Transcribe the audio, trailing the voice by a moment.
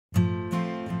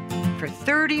for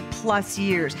 30 plus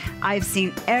years. I've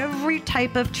seen every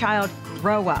type of child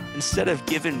grow up. Instead of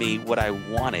giving me what I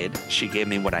wanted, she gave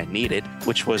me what I needed,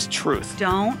 which was truth.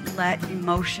 Don't let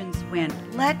emotions win.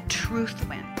 Let truth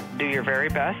win. Do your very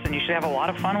best, and you should have a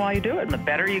lot of fun while you do it. And the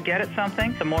better you get at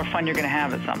something, the more fun you're going to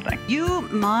have at something. You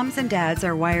moms and dads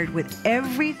are wired with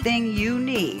everything you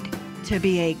need to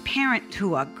be a parent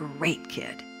to a great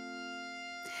kid.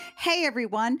 Hey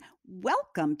everyone,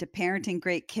 welcome to Parenting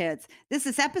Great Kids. This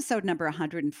is episode number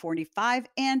 145,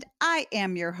 and I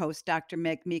am your host, Dr.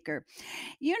 Meg Meeker.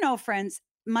 You know, friends,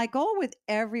 my goal with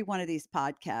every one of these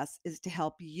podcasts is to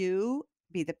help you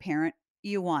be the parent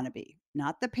you want to be,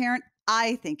 not the parent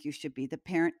I think you should be, the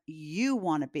parent you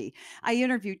want to be. I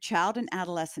interview child and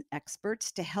adolescent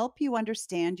experts to help you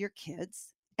understand your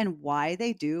kids and why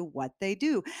they do what they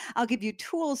do. I'll give you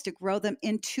tools to grow them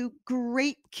into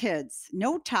great kids.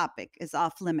 No topic is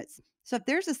off limits. So if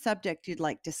there's a subject you'd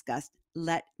like discussed,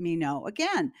 let me know.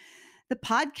 Again, the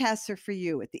podcasts are for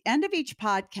you. At the end of each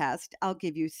podcast, I'll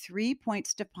give you 3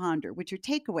 points to ponder, which are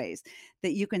takeaways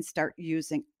that you can start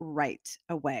using right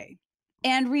away.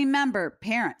 And remember,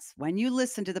 parents, when you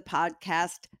listen to the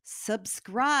podcast,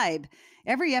 subscribe.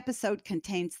 Every episode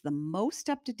contains the most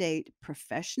up-to-date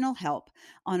professional help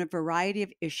on a variety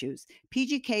of issues.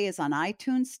 PGK is on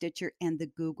iTunes, Stitcher, and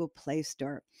the Google Play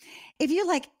Store. If you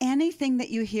like anything that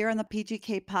you hear on the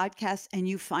PGK podcast and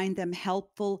you find them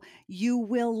helpful, you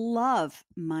will love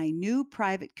my new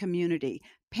private community,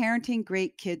 Parenting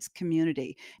Great Kids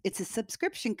Community. It's a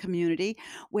subscription community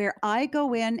where I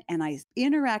go in and I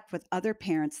interact with other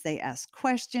parents. They ask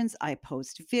questions, I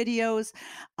post videos,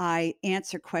 I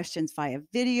answer questions via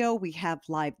video, we have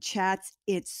live chats.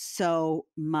 It's so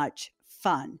much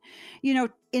fun. You know,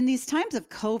 in these times of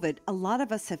COVID, a lot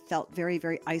of us have felt very,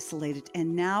 very isolated,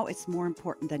 and now it's more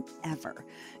important than ever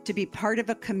to be part of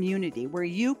a community where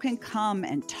you can come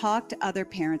and talk to other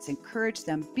parents, encourage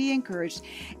them, be encouraged,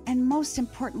 and most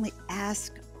importantly,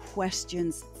 ask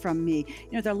questions from me.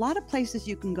 You know, there are a lot of places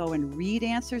you can go and read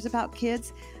answers about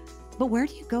kids, but where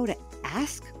do you go to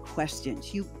ask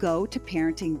questions? You go to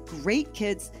Parenting Great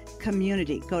Kids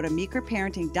Community. Go to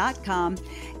meekerparenting.com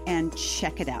and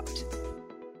check it out.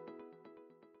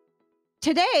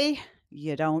 Today,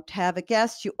 you don't have a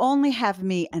guest, you only have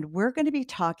me, and we're going to be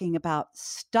talking about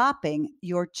stopping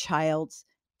your child's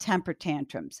temper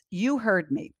tantrums. You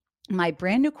heard me. My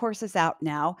brand new course is out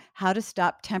now, How to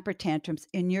Stop Temper Tantrums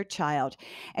in Your Child.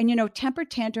 And you know, temper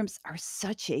tantrums are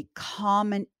such a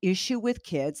common issue with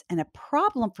kids and a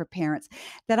problem for parents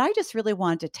that I just really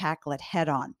wanted to tackle it head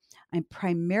on. I'm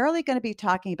primarily going to be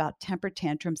talking about temper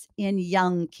tantrums in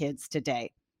young kids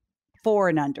today, 4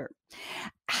 and under.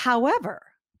 However,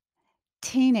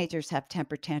 teenagers have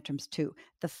temper tantrums too.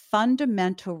 The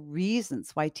fundamental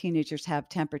reasons why teenagers have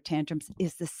temper tantrums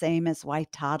is the same as why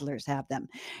toddlers have them.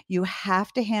 You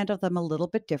have to handle them a little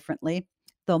bit differently,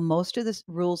 though most of the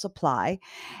rules apply.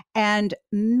 And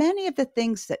many of the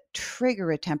things that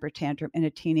trigger a temper tantrum in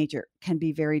a teenager can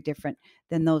be very different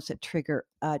than those that trigger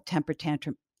a temper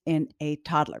tantrum in a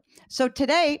toddler. So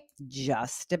today,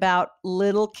 just about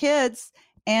little kids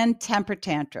and temper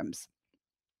tantrums.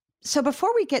 So before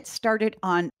we get started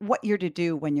on what you're to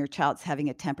do when your child's having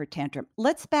a temper tantrum,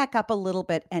 let's back up a little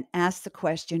bit and ask the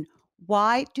question,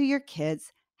 why do your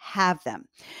kids have them?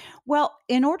 Well,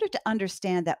 in order to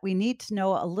understand that, we need to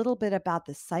know a little bit about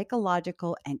the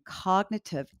psychological and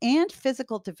cognitive and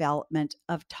physical development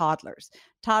of toddlers.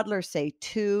 Toddlers say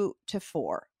 2 to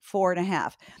 4,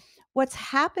 4.5. What's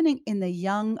happening in the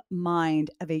young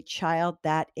mind of a child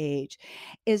that age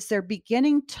is they're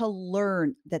beginning to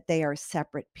learn that they are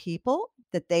separate people,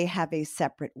 that they have a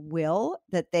separate will,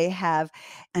 that they have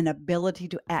an ability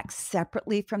to act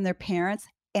separately from their parents,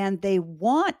 and they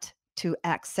want to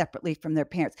act separately from their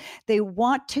parents. They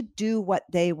want to do what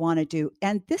they want to do.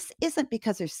 And this isn't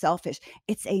because they're selfish.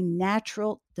 It's a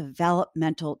natural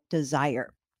developmental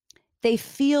desire. They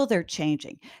feel they're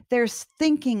changing. Their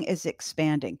thinking is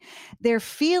expanding. Their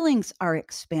feelings are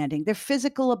expanding. Their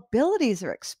physical abilities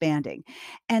are expanding.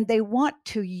 And they want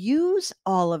to use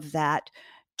all of that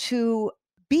to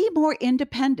be more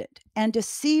independent and to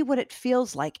see what it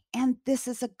feels like. And this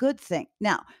is a good thing.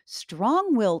 Now,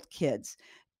 strong-willed kids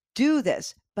do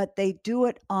this, but they do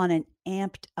it on an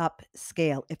amped up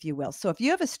scale, if you will. So if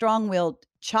you have a strong-willed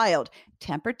child,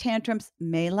 temper tantrums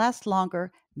may last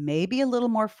longer, may be a little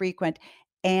more frequent,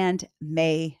 and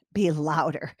may be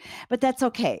louder. But that's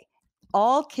okay.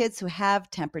 All kids who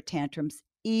have temper tantrums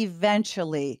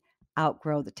eventually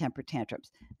outgrow the temper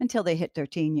tantrums until they hit their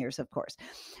teen years, of course.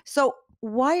 So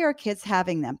why are kids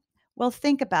having them? Well,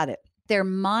 think about it. Their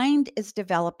mind is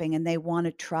developing and they want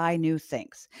to try new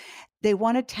things. They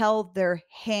want to tell their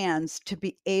hands to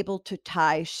be able to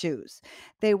tie shoes.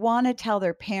 They want to tell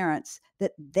their parents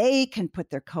that they can put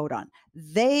their coat on.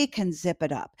 They can zip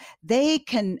it up. They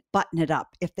can button it up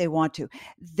if they want to.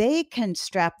 They can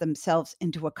strap themselves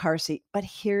into a car seat. But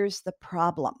here's the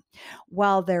problem.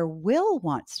 While their will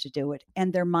wants to do it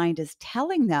and their mind is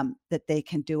telling them that they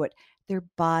can do it, their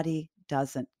body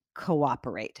doesn't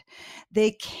cooperate.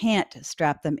 They can't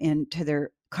strap them into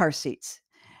their car seats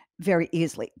very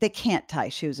easily. They can't tie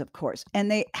shoes, of course,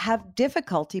 and they have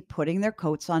difficulty putting their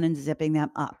coats on and zipping them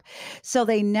up. So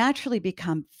they naturally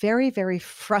become very, very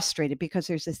frustrated because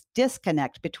there's this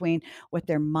disconnect between what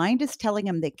their mind is telling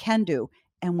them they can do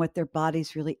and what their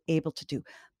body's really able to do.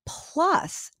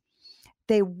 Plus,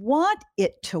 they want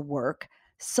it to work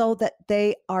so that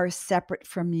they are separate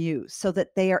from you, so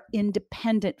that they are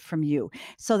independent from you,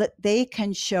 so that they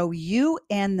can show you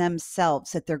and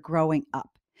themselves that they're growing up.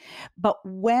 But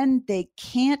when they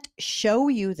can't show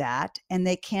you that and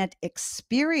they can't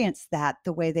experience that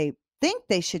the way they think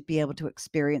they should be able to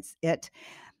experience it,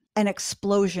 an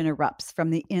explosion erupts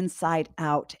from the inside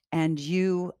out and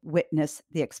you witness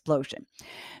the explosion.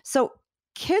 So,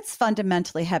 kids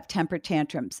fundamentally have temper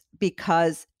tantrums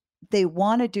because they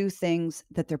want to do things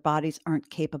that their bodies aren't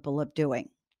capable of doing.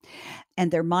 And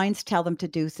their minds tell them to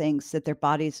do things that their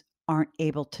bodies aren't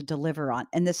able to deliver on.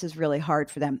 And this is really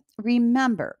hard for them.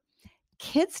 Remember,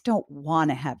 kids don't want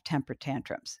to have temper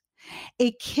tantrums.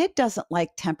 A kid doesn't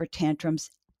like temper tantrums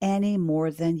any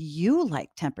more than you like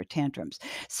temper tantrums.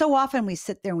 So often we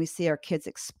sit there and we see our kids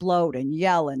explode and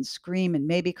yell and scream and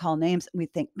maybe call names. And we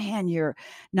think, man, you're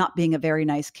not being a very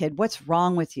nice kid. What's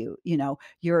wrong with you?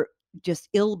 You're just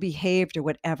ill behaved or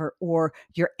whatever, or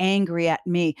you're angry at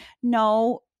me.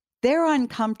 No, they're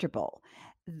uncomfortable.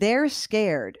 They're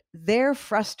scared, they're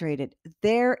frustrated,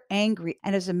 they're angry.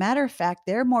 And as a matter of fact,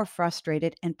 they're more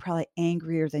frustrated and probably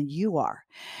angrier than you are.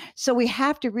 So we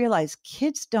have to realize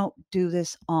kids don't do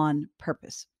this on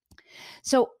purpose.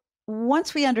 So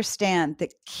once we understand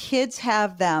that kids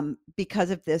have them because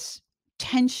of this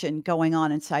tension going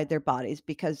on inside their bodies,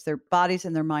 because their bodies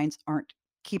and their minds aren't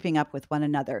keeping up with one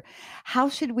another, how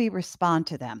should we respond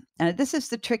to them? And this is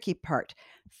the tricky part.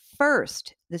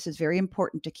 First, this is very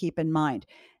important to keep in mind.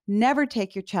 Never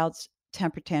take your child's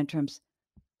temper tantrums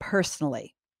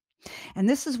personally. And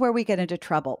this is where we get into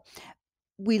trouble.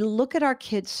 We look at our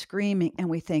kids screaming and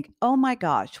we think, oh my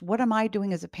gosh, what am I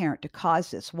doing as a parent to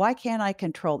cause this? Why can't I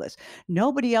control this?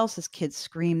 Nobody else's kids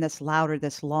scream this loud or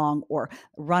this long or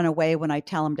run away when I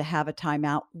tell them to have a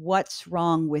timeout. What's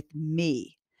wrong with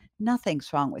me?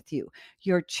 Nothing's wrong with you.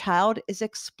 Your child is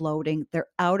exploding. They're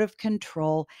out of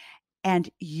control and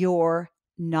you're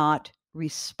not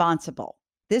responsible.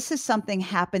 This is something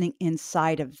happening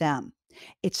inside of them.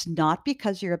 It's not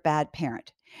because you're a bad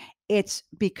parent. It's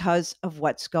because of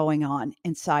what's going on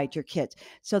inside your kids.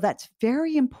 So that's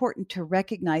very important to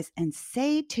recognize and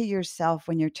say to yourself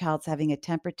when your child's having a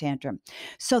temper tantrum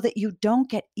so that you don't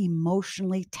get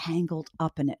emotionally tangled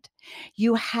up in it.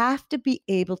 You have to be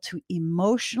able to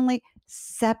emotionally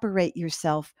separate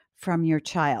yourself from your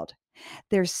child.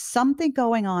 There's something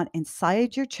going on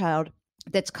inside your child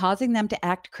that's causing them to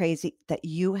act crazy that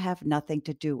you have nothing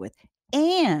to do with.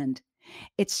 And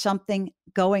it's something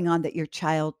going on that your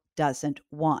child doesn't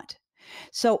want.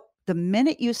 So the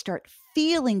minute you start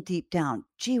feeling deep down,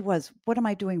 gee whiz, what am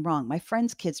I doing wrong? My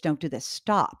friends' kids don't do this.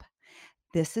 Stop.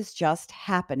 This is just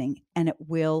happening and it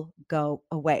will go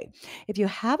away. If you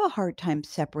have a hard time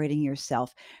separating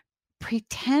yourself,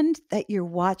 pretend that you're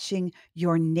watching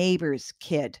your neighbor's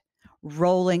kid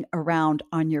rolling around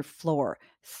on your floor,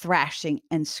 thrashing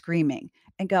and screaming,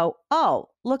 and go, oh,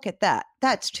 look at that.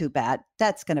 That's too bad.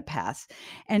 That's going to pass.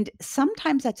 And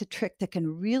sometimes that's a trick that can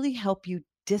really help you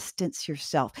distance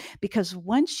yourself because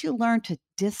once you learn to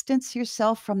distance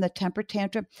yourself from the temper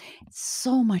tantrum, it's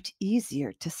so much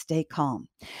easier to stay calm.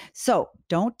 So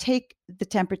don't take the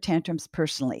temper tantrums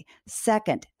personally.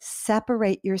 Second,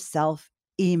 separate yourself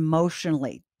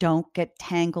emotionally. Don't get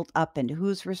tangled up in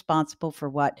who's responsible for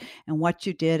what and what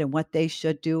you did and what they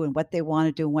should do and what they want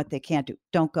to do and what they can't do.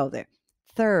 Don't go there.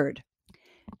 Third,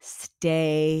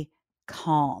 stay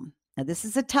calm. Now, this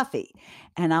is a toughie,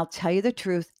 and I'll tell you the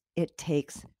truth, it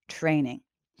takes training.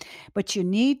 But you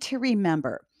need to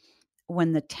remember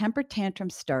when the temper tantrum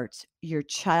starts, your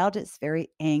child is very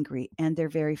angry and they're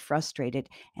very frustrated.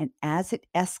 And as it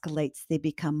escalates, they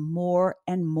become more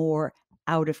and more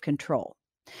out of control.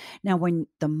 Now, when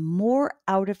the more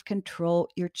out of control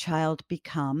your child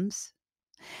becomes,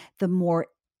 the more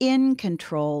in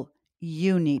control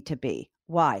you need to be.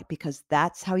 Why? Because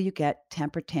that's how you get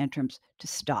temper tantrums to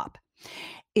stop.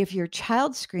 If your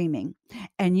child's screaming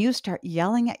and you start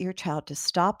yelling at your child to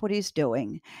stop what he's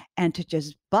doing and to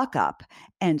just buck up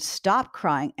and stop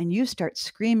crying, and you start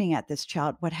screaming at this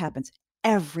child, what happens?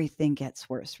 Everything gets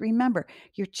worse. Remember,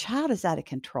 your child is out of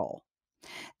control.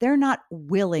 They're not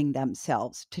willing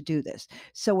themselves to do this.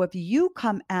 So if you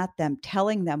come at them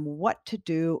telling them what to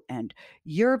do and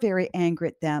you're very angry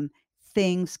at them,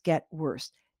 things get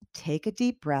worse. Take a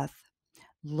deep breath,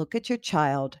 look at your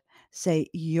child, say,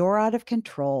 "You're out of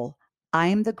control.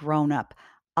 I'm the grown up.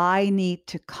 I need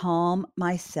to calm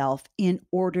myself in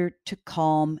order to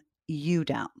calm you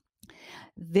down."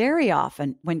 Very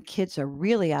often, when kids are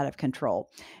really out of control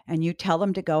and you tell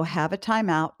them to go have a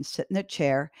timeout and sit in the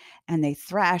chair, and they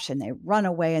thrash and they run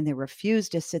away and they refuse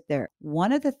to sit there,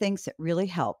 one of the things that really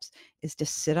helps is to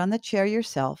sit on the chair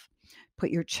yourself,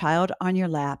 put your child on your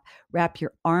lap, wrap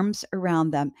your arms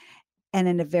around them, and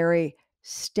in a very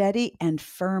steady and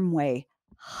firm way,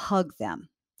 hug them.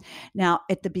 Now,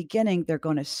 at the beginning, they're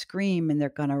going to scream and they're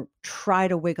going to try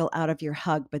to wiggle out of your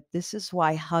hug, but this is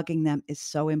why hugging them is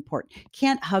so important.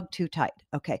 Can't hug too tight,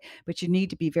 okay? But you need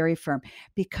to be very firm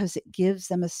because it gives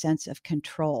them a sense of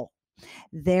control.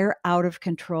 They're out of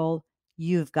control.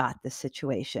 You've got the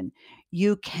situation.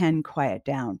 You can quiet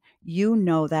down. You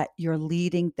know that you're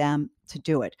leading them to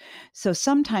do it. So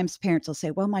sometimes parents will say,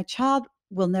 "Well, my child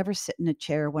will never sit in a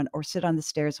chair when or sit on the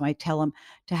stairs when I tell them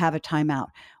to have a timeout."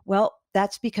 Well,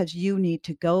 that's because you need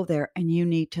to go there and you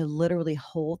need to literally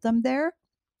hold them there,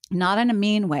 not in a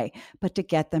mean way, but to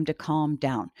get them to calm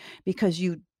down, because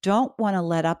you don't want to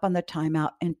let up on the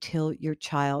timeout until your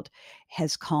child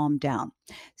has calmed down.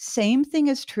 Same thing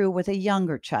is true with a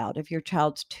younger child. If your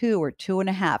child's 2 or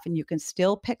 2.5 and you can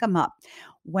still pick them up,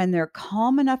 when they're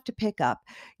calm enough to pick up,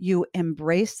 you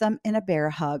embrace them in a bear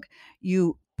hug,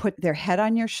 you put their head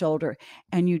on your shoulder,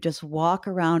 and you just walk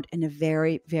around in a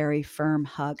very, very firm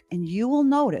hug. And you will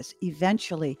notice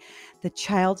eventually the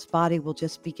child's body will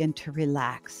just begin to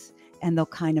relax and they'll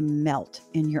kind of melt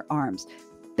in your arms.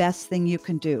 Best thing you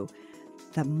can do.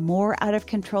 The more out of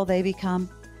control they become,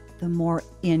 the more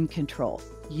in control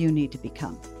you need to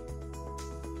become.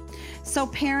 So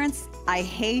parents, I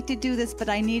hate to do this, but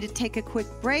I need to take a quick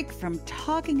break from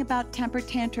talking about temper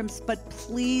tantrums, but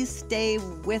please stay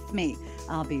with me.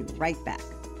 I'll be right back.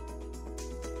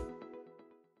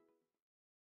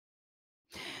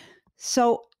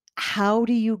 So, how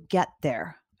do you get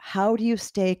there? How do you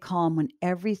stay calm when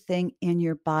everything in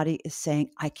your body is saying,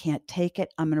 "I can't take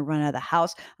it. I'm going to run out of the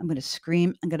house. I'm going to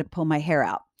scream. I'm going to pull my hair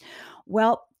out"?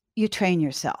 Well, you train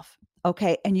yourself.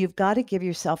 Okay. And you've got to give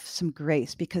yourself some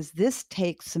grace because this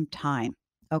takes some time.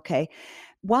 Okay.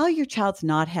 While your child's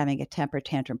not having a temper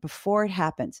tantrum, before it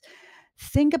happens,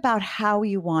 think about how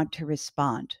you want to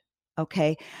respond.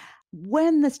 Okay.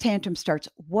 When this tantrum starts,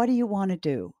 what do you want to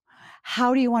do?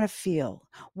 How do you want to feel?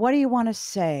 What do you want to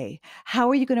say? How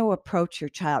are you going to approach your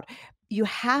child? You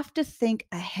have to think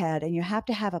ahead and you have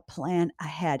to have a plan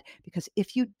ahead, because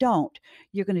if you don't,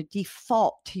 you're going to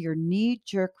default to your knee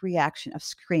jerk reaction of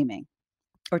screaming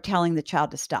or telling the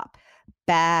child to stop.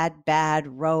 Bad, bad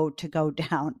road to go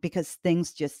down because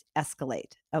things just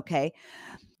escalate. Okay.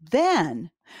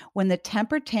 Then when the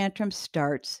temper tantrum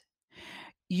starts,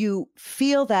 you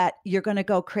feel that you're going to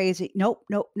go crazy. Nope,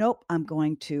 nope, nope. I'm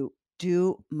going to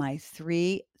do my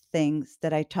 3 things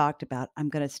that I talked about. I'm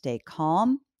going to stay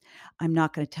calm. I'm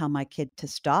not going to tell my kid to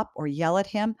stop or yell at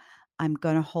him. I'm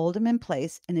going to hold him in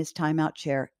place in his timeout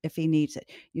chair if he needs it.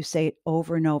 You say it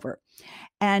over and over.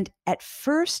 And at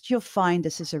first, you'll find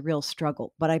this is a real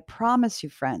struggle, but I promise you,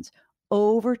 friends,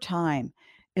 over time,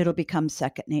 it'll become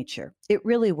second nature. It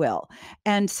really will.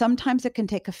 And sometimes it can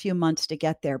take a few months to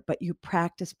get there, but you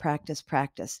practice, practice,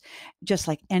 practice, just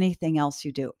like anything else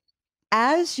you do.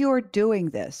 As you're doing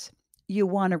this, you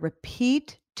want to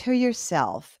repeat to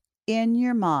yourself in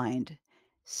your mind,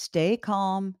 "Stay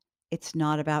calm. It's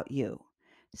not about you.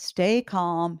 Stay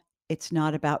calm. It's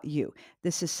not about you."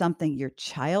 This is something your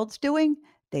child's doing.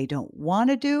 They don't want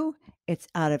to do. It's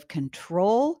out of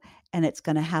control and it's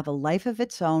going to have a life of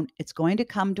its own. It's going to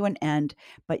come to an end,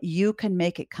 but you can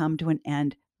make it come to an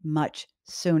end much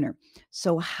sooner.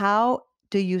 So, how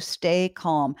do you stay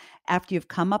calm after you've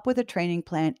come up with a training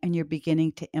plan and you're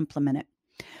beginning to implement it?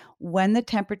 When the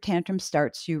temper tantrum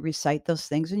starts, you recite those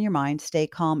things in your mind. Stay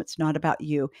calm. It's not about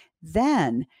you.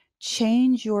 Then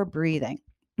change your breathing.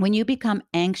 When you become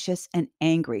anxious and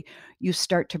angry, you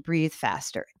start to breathe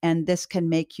faster, and this can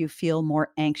make you feel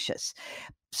more anxious.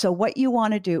 So, what you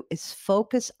want to do is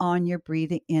focus on your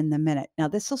breathing in the minute. Now,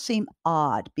 this will seem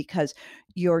odd because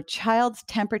your child's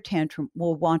temper tantrum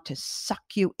will want to suck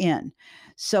you in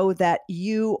so that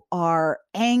you are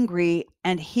angry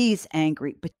and he's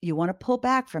angry, but you want to pull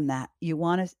back from that. You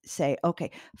want to say,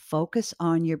 okay, focus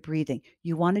on your breathing.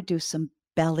 You want to do some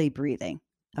belly breathing.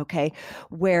 Okay,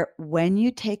 where when you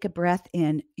take a breath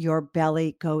in, your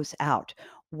belly goes out.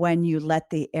 When you let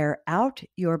the air out,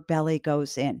 your belly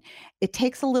goes in. It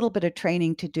takes a little bit of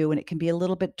training to do, and it can be a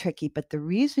little bit tricky, but the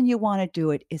reason you want to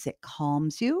do it is it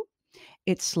calms you,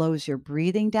 it slows your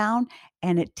breathing down,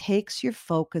 and it takes your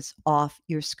focus off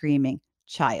your screaming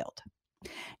child.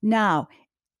 Now,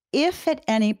 if at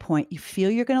any point you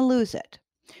feel you're going to lose it,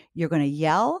 you're going to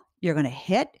yell, you're going to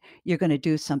hit, you're going to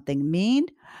do something mean,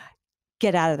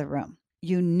 get out of the room.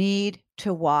 You need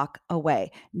to walk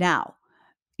away. Now,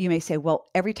 you may say, well,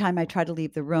 every time I try to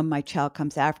leave the room, my child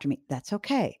comes after me. That's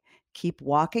okay. Keep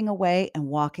walking away and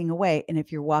walking away. And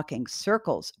if you're walking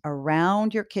circles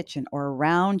around your kitchen or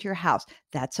around your house,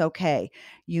 that's okay.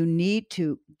 You need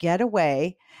to get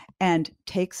away and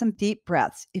take some deep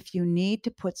breaths. If you need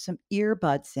to put some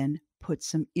earbuds in, put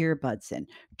some earbuds in,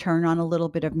 turn on a little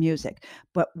bit of music.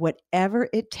 But whatever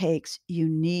it takes, you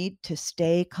need to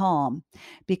stay calm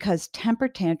because temper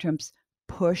tantrums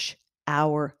push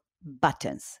our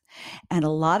buttons. And a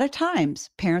lot of times,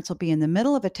 parents will be in the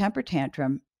middle of a temper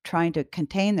tantrum trying to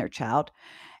contain their child,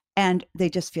 and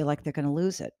they just feel like they're going to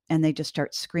lose it. And they just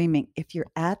start screaming. If you're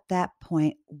at that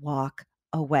point, walk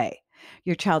away.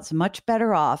 Your child's much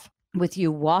better off with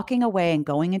you walking away and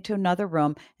going into another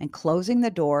room and closing the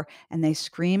door, and they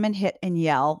scream and hit and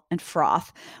yell and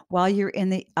froth while you're in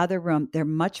the other room. They're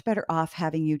much better off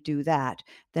having you do that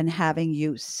than having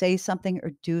you say something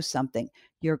or do something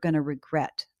you're going to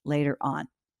regret later on.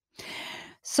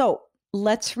 So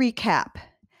let's recap.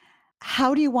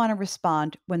 How do you want to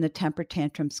respond when the temper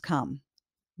tantrums come?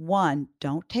 1,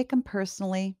 don't take them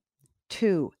personally.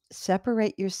 2,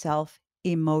 separate yourself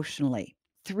emotionally.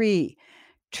 3,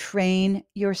 train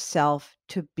yourself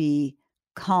to be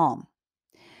calm.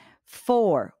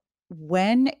 4,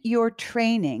 when you're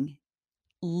training,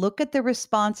 look at the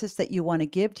responses that you want to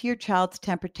give to your child's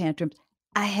temper tantrums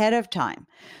ahead of time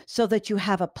so that you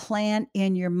have a plan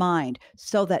in your mind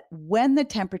so that when the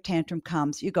temper tantrum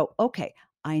comes, you go, okay,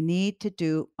 I need to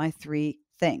do my 3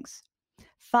 things.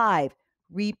 5,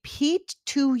 repeat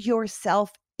to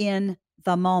yourself in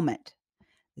the moment.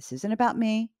 This isn't about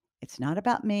me. It's not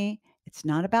about me. It's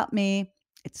not about me.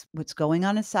 It's what's going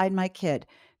on inside my kid.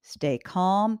 Stay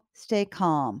calm. Stay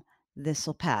calm. This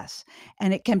will pass.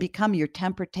 And it can become your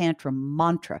temper tantrum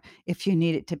mantra if you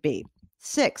need it to be.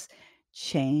 6,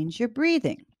 change your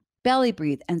breathing. Belly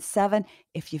breathe. And 7,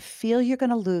 if you feel you're going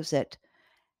to lose it,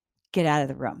 get out of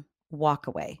the room. Walk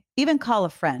away. Even call a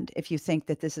friend if you think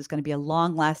that this is going to be a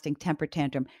long-lasting temper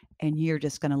tantrum and you're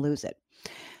just going to lose it.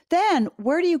 Then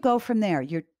where do you go from there?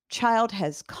 Your child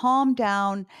has calmed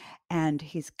down and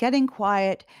he's getting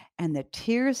quiet and the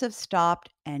tears have stopped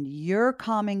and you're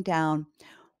calming down.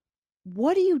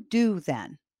 What do you do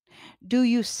then? Do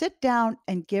you sit down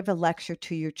and give a lecture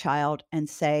to your child and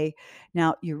say,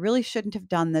 now, you really shouldn't have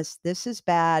done this. This is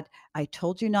bad. I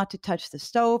told you not to touch the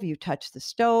stove. You touched the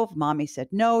stove. Mommy said,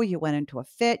 no, you went into a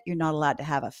fit. You're not allowed to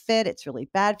have a fit. It's really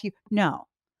bad for you. No,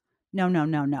 no, no,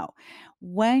 no, no.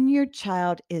 When your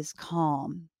child is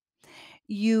calm,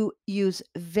 you use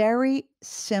very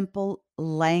simple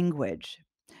language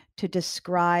to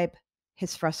describe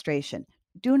his frustration.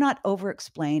 Do not over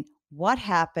explain what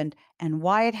happened and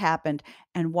why it happened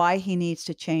and why he needs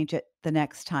to change it the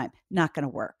next time. Not going to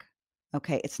work.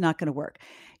 Okay, it's not going to work.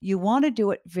 You want to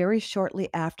do it very shortly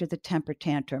after the temper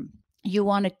tantrum. You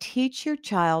want to teach your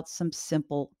child some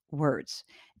simple words.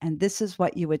 And this is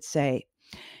what you would say.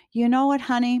 You know what,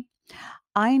 honey?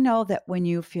 I know that when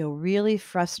you feel really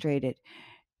frustrated,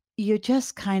 you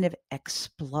just kind of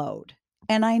explode.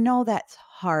 And I know that's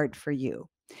hard for you.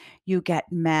 You get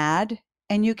mad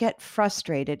and you get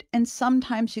frustrated, and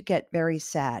sometimes you get very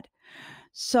sad.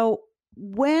 So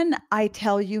when I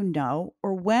tell you no,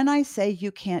 or when I say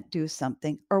you can't do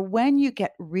something, or when you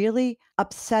get really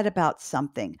upset about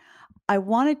something, I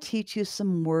want to teach you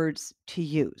some words to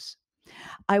use.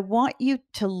 I want you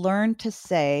to learn to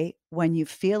say when you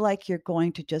feel like you're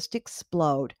going to just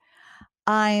explode,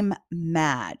 I'm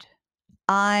mad.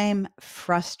 I'm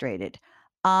frustrated.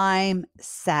 I'm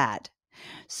sad.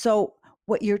 So,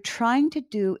 what you're trying to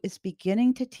do is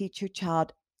beginning to teach your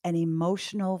child an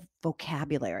emotional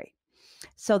vocabulary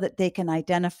so that they can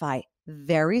identify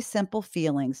very simple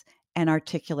feelings and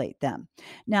articulate them.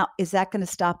 Now, is that going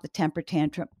to stop the temper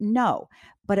tantrum? No,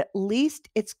 but at least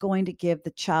it's going to give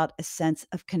the child a sense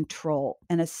of control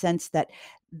and a sense that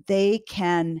they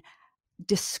can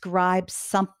describe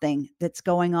something that's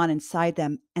going on inside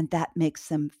them, and that makes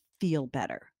them feel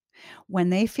better. When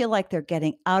they feel like they're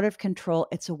getting out of control,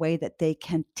 it's a way that they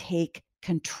can take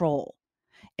control,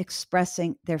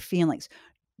 expressing their feelings.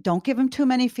 Don't give them too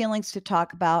many feelings to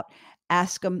talk about.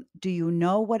 Ask them, do you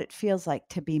know what it feels like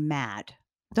to be mad?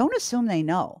 Don't assume they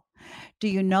know. Do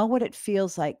you know what it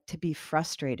feels like to be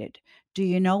frustrated? Do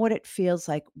you know what it feels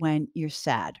like when you're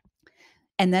sad?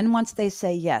 And then once they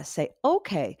say yes, say,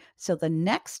 okay, so the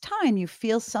next time you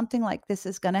feel something like this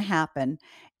is going to happen,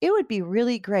 it would be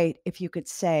really great if you could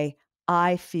say,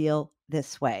 I feel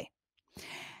this way.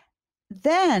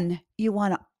 Then you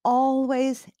want to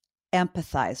always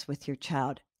empathize with your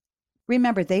child.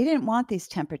 Remember, they didn't want these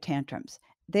temper tantrums.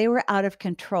 They were out of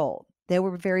control. They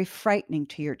were very frightening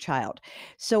to your child.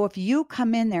 So if you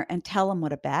come in there and tell them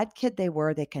what a bad kid they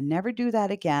were, they can never do that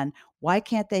again. Why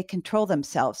can't they control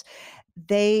themselves?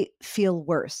 They feel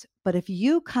worse. But if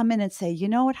you come in and say, you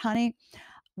know what, honey,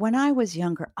 when I was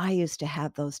younger, I used to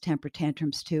have those temper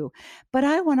tantrums too. But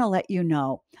I want to let you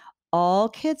know all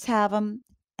kids have them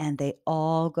and they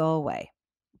all go away.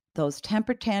 Those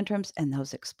temper tantrums and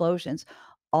those explosions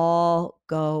all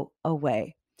go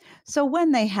away. So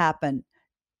when they happen,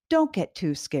 don't get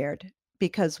too scared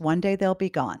because one day they'll be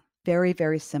gone. Very,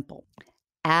 very simple.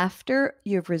 After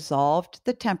you've resolved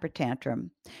the temper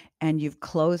tantrum and you've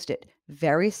closed it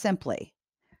very simply,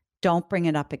 don't bring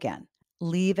it up again.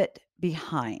 Leave it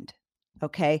behind.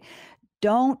 Okay.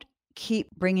 Don't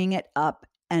keep bringing it up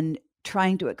and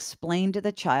trying to explain to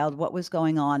the child what was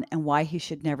going on and why he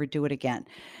should never do it again.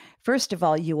 First of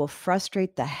all, you will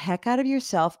frustrate the heck out of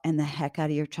yourself and the heck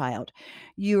out of your child.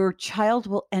 Your child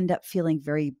will end up feeling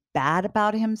very bad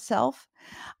about himself,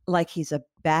 like he's a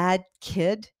bad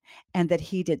kid and that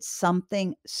he did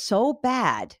something so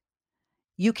bad,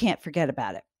 you can't forget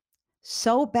about it.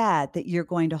 So bad that you're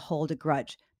going to hold a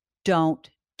grudge. Don't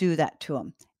do that to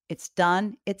him. It's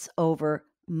done. It's over.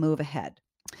 Move ahead.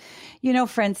 You know,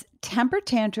 friends, temper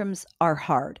tantrums are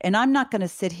hard. And I'm not going to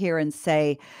sit here and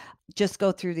say, just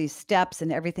go through these steps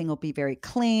and everything will be very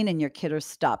clean and your kid will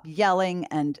stop yelling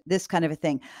and this kind of a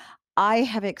thing. I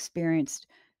have experienced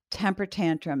temper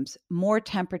tantrums, more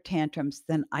temper tantrums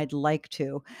than I'd like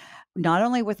to, not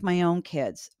only with my own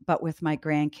kids, but with my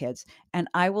grandkids. And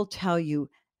I will tell you,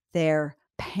 they're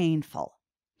painful.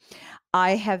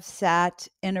 I have sat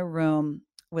in a room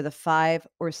with a 5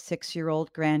 or 6 year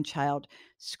old grandchild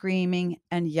screaming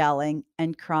and yelling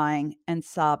and crying and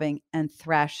sobbing and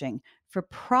thrashing for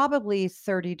probably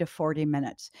 30 to 40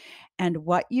 minutes. And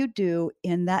what you do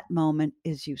in that moment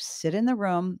is you sit in the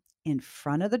room in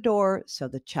front of the door so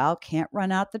the child can't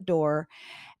run out the door,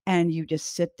 and you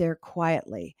just sit there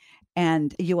quietly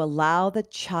and you allow the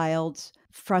child's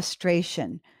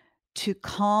frustration to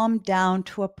calm down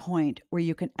to a point where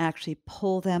you can actually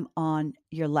pull them on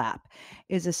your lap.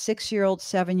 Is a 6 year old,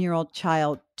 7 year old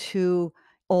child too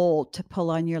old to pull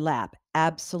on your lap?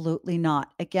 Absolutely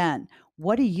not. Again,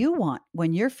 what do you want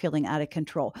when you're feeling out of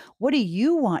control? What do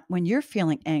you want when you're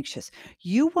feeling anxious?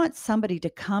 You want somebody to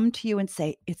come to you and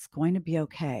say, it's going to be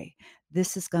okay.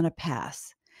 This is going to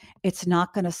pass. It's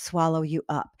not going to swallow you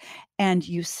up. And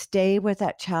you stay with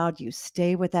that child, you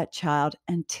stay with that child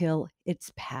until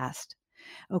it's past.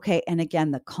 Okay. And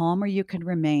again, the calmer you can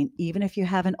remain, even if you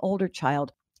have an older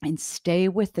child, and stay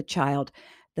with the child,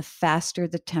 the faster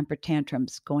the temper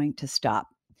tantrum's going to stop.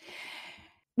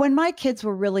 When my kids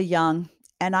were really young,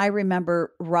 and I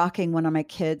remember rocking one of my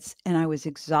kids and I was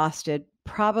exhausted,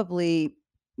 probably,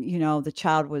 the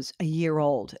child was a year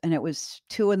old and it was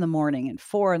 2 in the morning and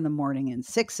 4 in the morning and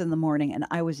 6 in the morning. And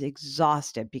I was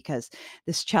exhausted because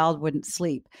this child wouldn't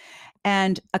sleep.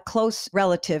 And a close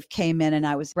relative came in and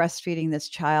I was breastfeeding this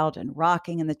child and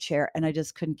rocking in the chair and I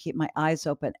just couldn't keep my eyes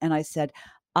open. And I said,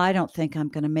 I don't think I'm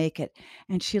going to make it.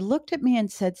 And she looked at me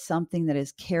and said something that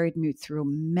has carried me through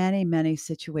many, many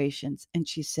situations. And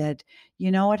she said,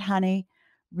 you know what, honey?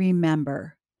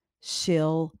 Remember,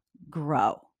 she'll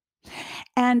grow.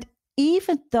 And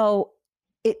even though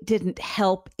it didn't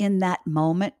help in that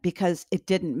moment because it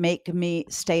didn't make me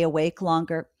stay awake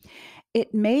longer,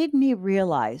 it made me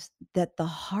realize that the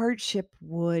hardship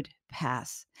would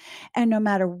pass. And no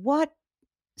matter what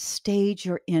stage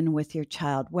you're in with your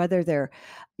child, whether they're,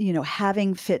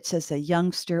 having fits as a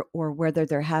youngster or whether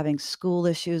they're having school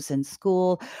issues in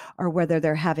school or whether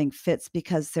they're having fits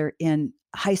because they're in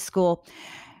high school,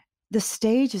 the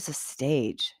stage is a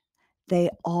stage. They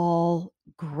all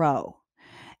grow.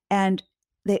 And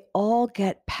they all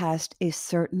get past a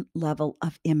certain level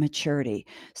of immaturity.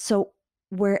 So,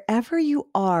 wherever you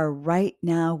are right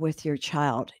now with your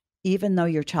child, even though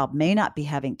your child may not be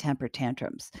having temper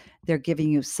tantrums, they're giving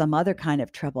you some other kind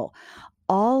of trouble,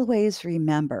 always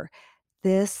remember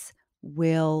this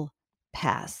will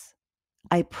pass.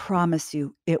 I promise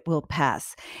you it will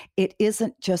pass. It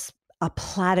isn't just a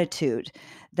platitude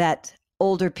that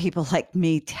older people like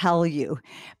me tell you.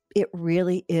 It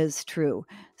really is true.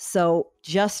 So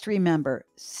just remember,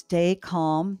 stay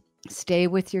calm, stay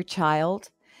with your child,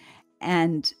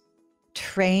 and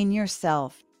train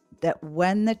yourself that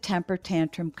when the temper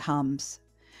tantrum comes,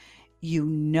 you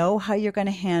know how you're going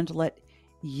to handle it.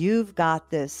 You've got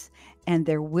this. And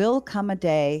there will come a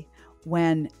day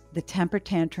when the temper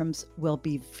tantrums will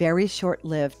be very short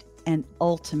lived and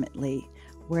ultimately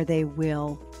where they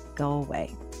will go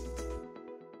away.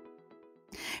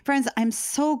 Friends, I'm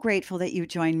so grateful that you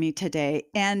joined me today.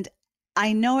 And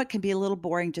I know it can be a little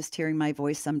boring just hearing my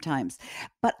voice sometimes,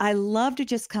 but I love to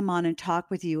just come on and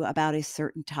talk with you about a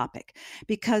certain topic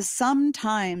because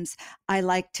sometimes I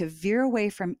like to veer away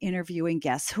from interviewing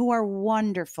guests who are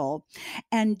wonderful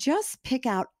and just pick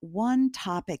out one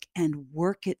topic and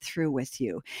work it through with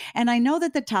you. And I know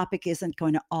that the topic isn't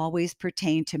going to always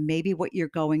pertain to maybe what you're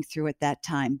going through at that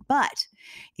time, but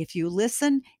if you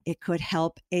listen, it could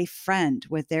help a friend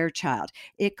with their child.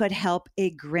 It could help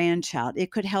a grandchild.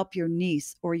 It could help your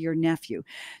niece or your nephew.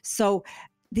 So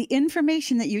the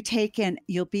information that you take in,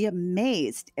 you'll be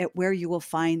amazed at where you will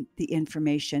find the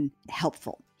information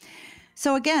helpful.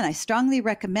 So again, I strongly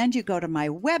recommend you go to my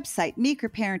website,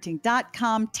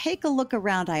 meekerparenting.com. Take a look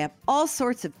around. I have all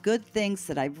sorts of good things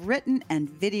that I've written and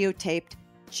videotaped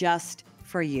just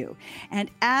for you.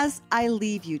 And as I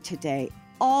leave you today,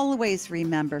 always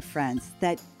remember, friends,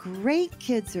 that great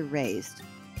kids are raised,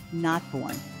 not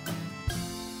born.